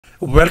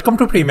Welcome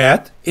to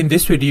PreMath. In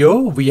this video,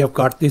 we have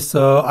got this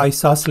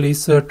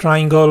isosceles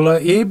triangle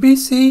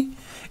ABC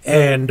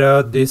and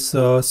this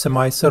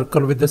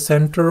semicircle with the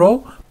center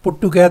O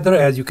put together,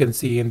 as you can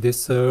see in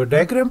this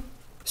diagram,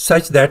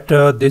 such that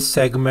this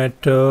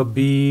segment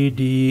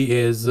BD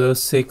is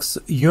 6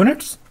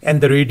 units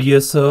and the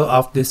radius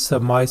of this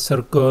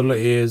semicircle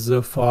is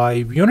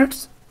 5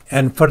 units.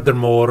 And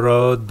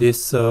furthermore,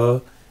 this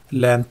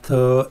length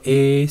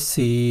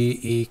AC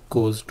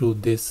equals to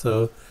this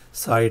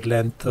side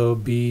length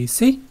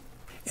BC.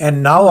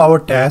 And now our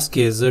task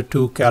is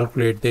to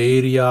calculate the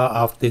area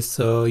of this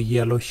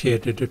yellow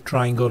shaded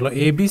triangle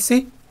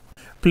ABC.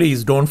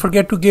 Please don't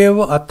forget to give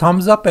a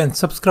thumbs up and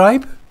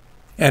subscribe.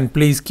 And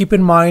please keep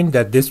in mind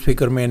that this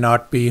figure may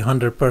not be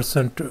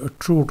 100%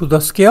 true to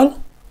the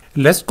scale.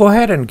 Let's go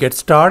ahead and get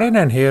started,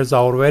 and here's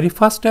our very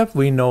first step.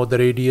 We know the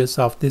radius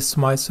of this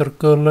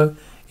semicircle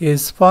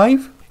is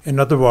 5.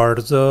 In other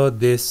words,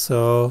 this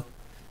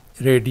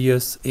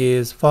radius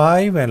is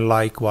 5, and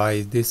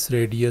likewise this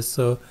radius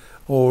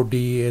OD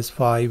is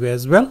 5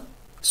 as well.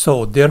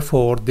 So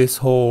therefore this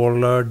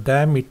whole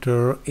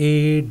diameter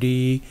AD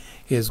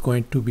is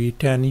going to be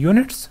 10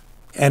 units.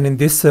 And in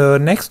this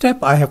next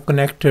step, I have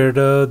connected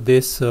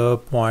this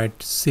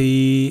point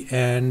C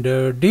and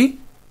D.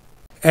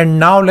 And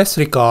now let's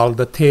recall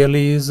the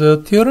Thales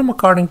theorem.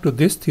 According to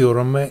this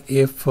theorem,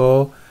 if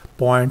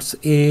points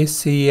A,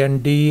 C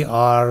and D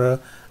are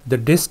the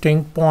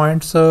distinct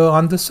points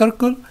on the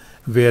circle,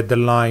 where the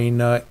line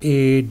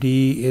AD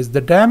is the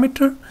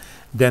diameter,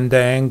 then the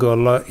angle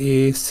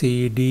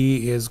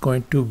ACD is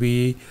going to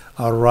be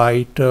a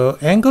right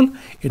angle.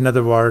 In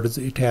other words,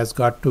 it has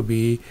got to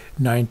be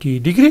 90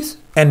 degrees.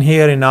 And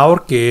here in our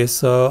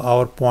case,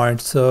 our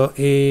points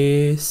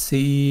A,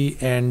 C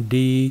and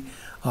D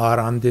are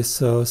on this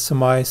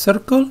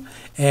semicircle,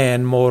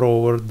 and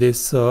moreover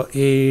this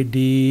AD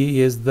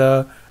is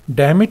the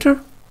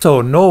diameter.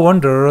 So no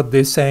wonder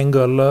this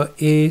angle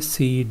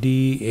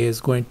ACD is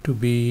going to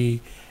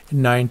be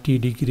 90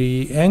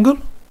 degree angle.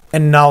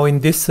 And now in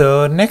this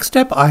next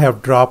step, I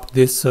have dropped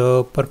this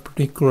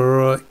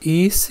perpendicular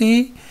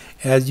EC,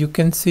 as you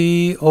can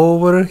see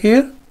over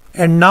here.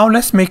 And now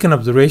let's make an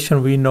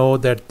observation. We know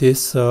that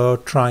this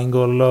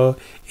triangle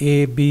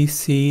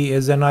ABC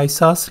is an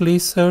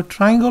isosceles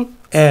triangle,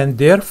 and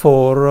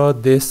therefore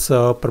this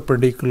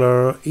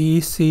perpendicular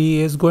EC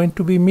is going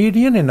to be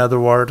median. In other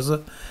words,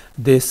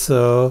 this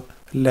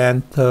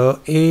length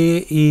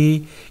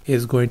AE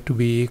is going to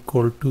be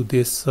equal to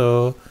this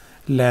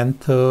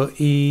length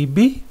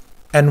EB,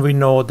 and we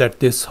know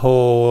that this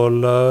whole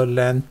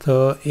length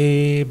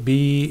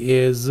AB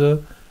is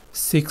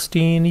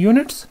 16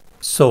 units.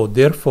 So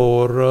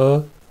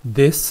therefore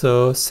this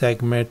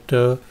segment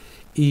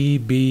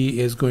EB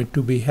is going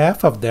to be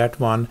half of that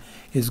one,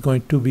 is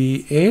going to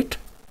be 8.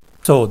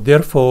 So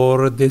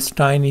therefore this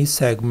tiny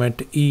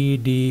segment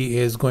ED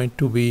is going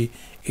to be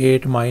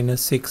 8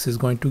 minus 6 is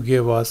going to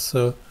give us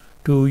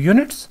 2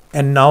 units.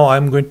 And now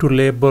I'm going to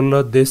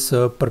label this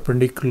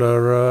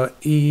perpendicular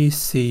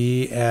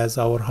EC as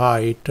our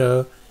height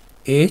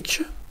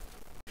H.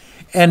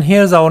 And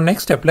here's our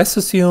next step. Let's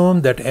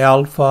assume that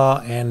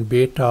alpha and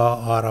beta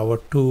are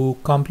our two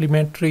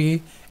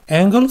complementary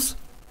angles.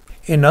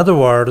 In other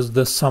words,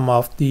 the sum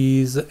of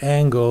these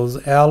angles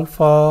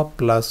alpha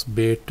plus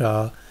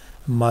beta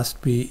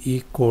must be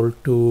equal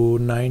to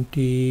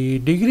 90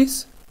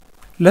 degrees.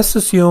 Let's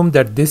assume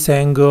that this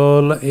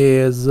angle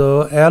is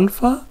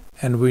alpha,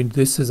 and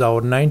this is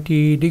our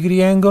 90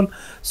 degree angle.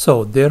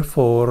 So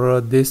therefore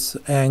this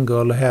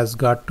angle has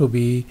got to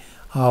be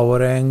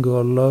our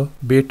angle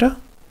beta.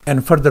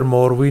 And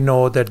furthermore, we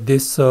know that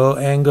this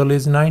angle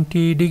is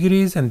 90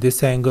 degrees and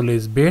this angle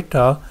is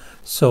beta.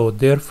 So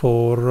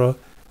therefore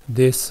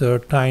this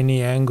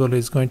tiny angle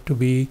is going to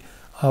be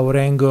our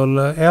angle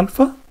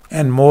alpha.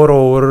 And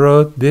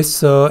moreover,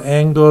 this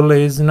angle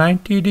is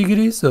 90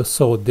 degrees.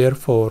 So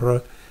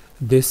therefore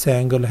this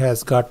angle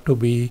has got to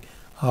be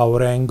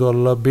our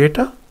angle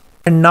beta.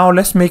 And now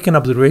let's make an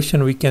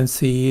observation. We can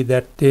see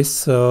that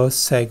this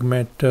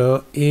segment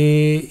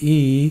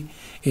AE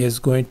is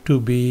going to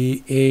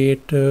be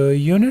 8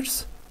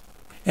 units,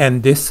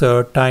 and this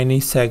tiny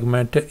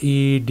segment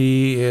ED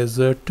is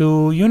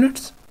 2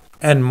 units,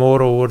 and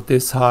moreover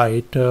this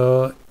height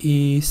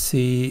EC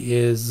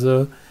is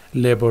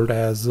labeled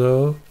as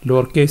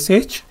lowercase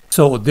h.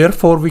 So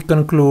therefore we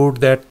conclude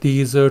that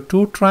these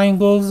two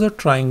triangles,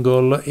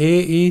 triangle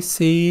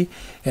AEC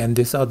and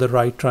this other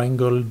right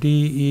triangle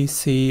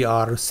DEC,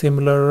 are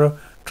similar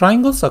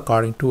triangles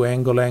according to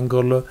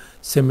angle-angle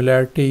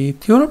similarity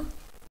theorem.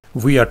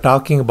 We are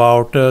talking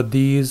about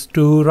these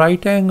two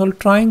right angle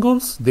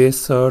triangles,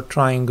 this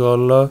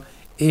triangle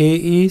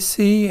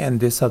AEC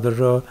and this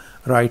other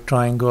right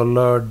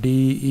triangle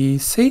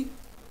DEC.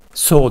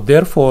 So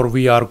therefore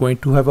we are going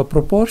to have a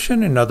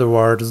proportion. In other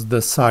words,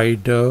 the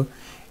side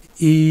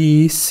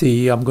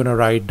EC, I'm going to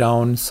write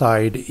down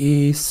side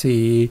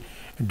EC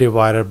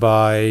divided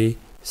by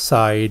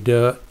side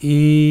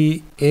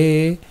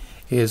EA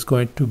is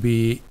going to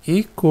be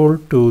equal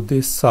to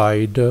this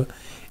side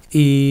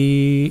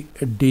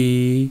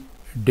ED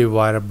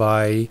divided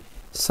by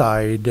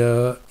side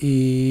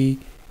EC.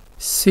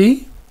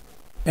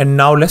 And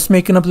now let's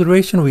make an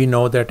observation. We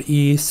know that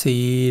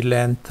EC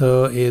length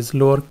is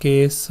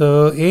lowercase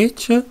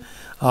h.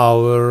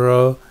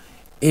 Our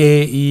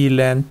AE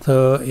length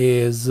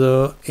is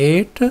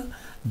 8.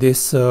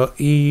 This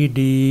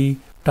ED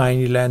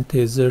tiny length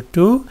is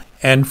 2.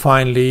 And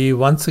finally,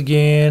 once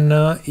again,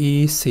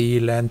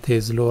 EC length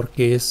is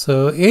lowercase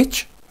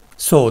h.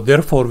 So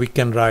therefore, we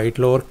can write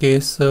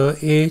lowercase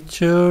h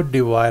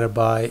divided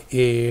by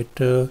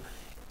 8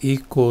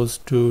 equals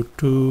to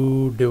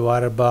 2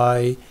 divided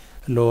by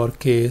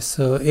lowercase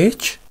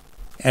h.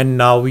 And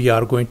now we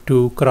are going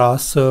to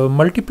cross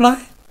multiply.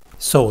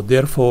 So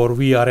therefore,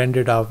 we are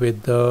ended up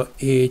with the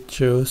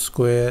h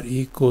square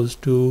equals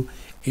to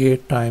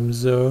 8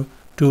 times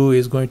 2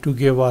 is going to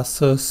give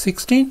us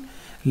 16.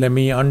 Let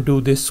me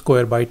undo this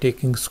square by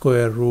taking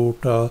square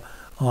root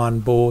on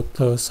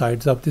both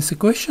sides of this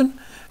equation.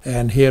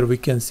 And here we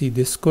can see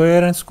this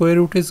square and square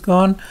root is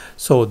gone.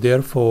 So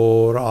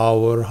therefore,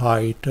 our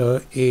height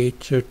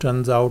h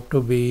turns out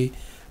to be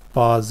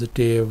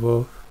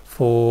positive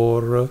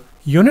 4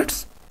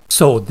 units.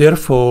 So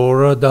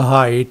therefore, the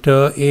height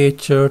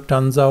h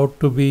turns out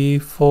to be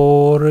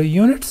 4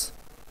 units.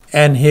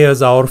 And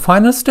here's our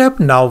final step.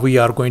 Now we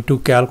are going to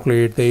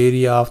calculate the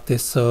area of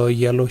this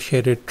yellow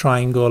shaded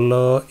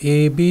triangle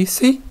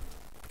ABC.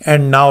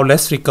 And now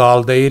let's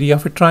recall the area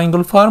of a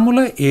triangle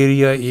formula.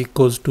 Area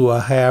equals to a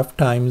half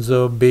times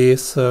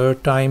base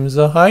times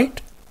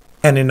height.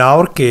 And in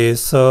our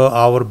case,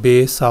 our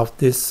base of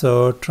this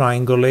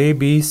triangle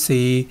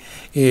ABC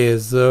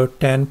is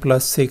 10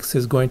 plus 6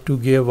 is going to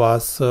give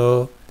us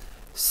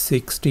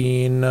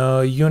 16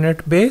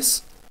 unit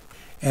base.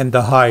 And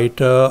the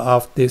height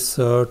of this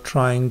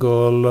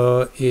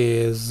triangle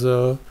is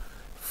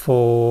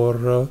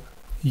 4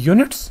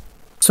 units.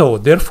 So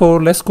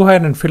therefore, let's go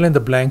ahead and fill in the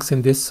blanks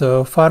in this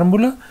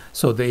formula.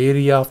 So the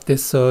area of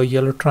this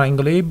yellow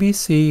triangle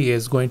ABC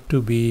is going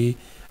to be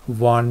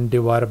 1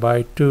 divided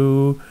by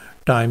 2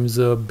 times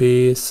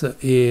base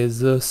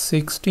is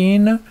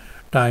 16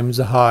 times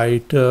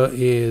height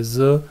is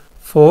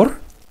 4.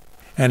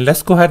 And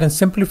let's go ahead and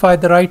simplify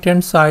the right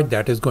hand side.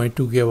 That is going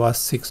to give us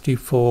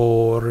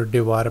 64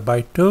 divided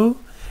by 2.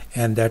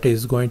 And that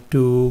is going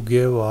to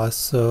give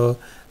us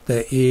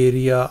the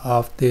area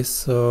of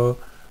this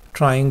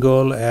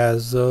triangle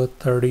as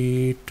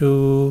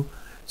 32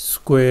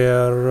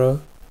 square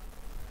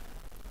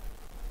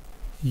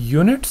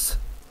units.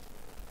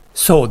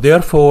 So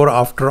therefore,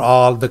 after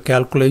all the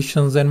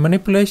calculations and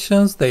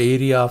manipulations, the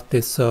area of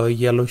this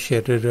yellow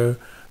shaded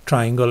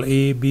triangle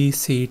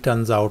ABC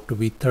turns out to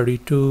be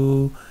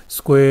 32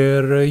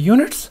 square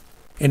units.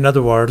 In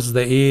other words,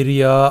 the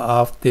area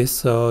of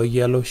this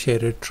yellow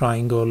shaded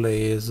triangle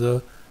is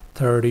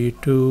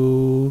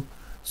 32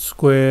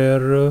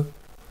 square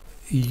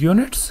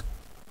units.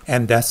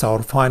 And that's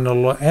our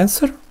final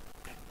answer.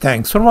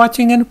 Thanks for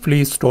watching, and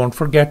please don't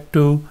forget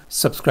to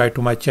subscribe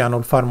to my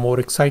channel for more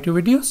exciting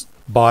videos.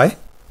 Bye.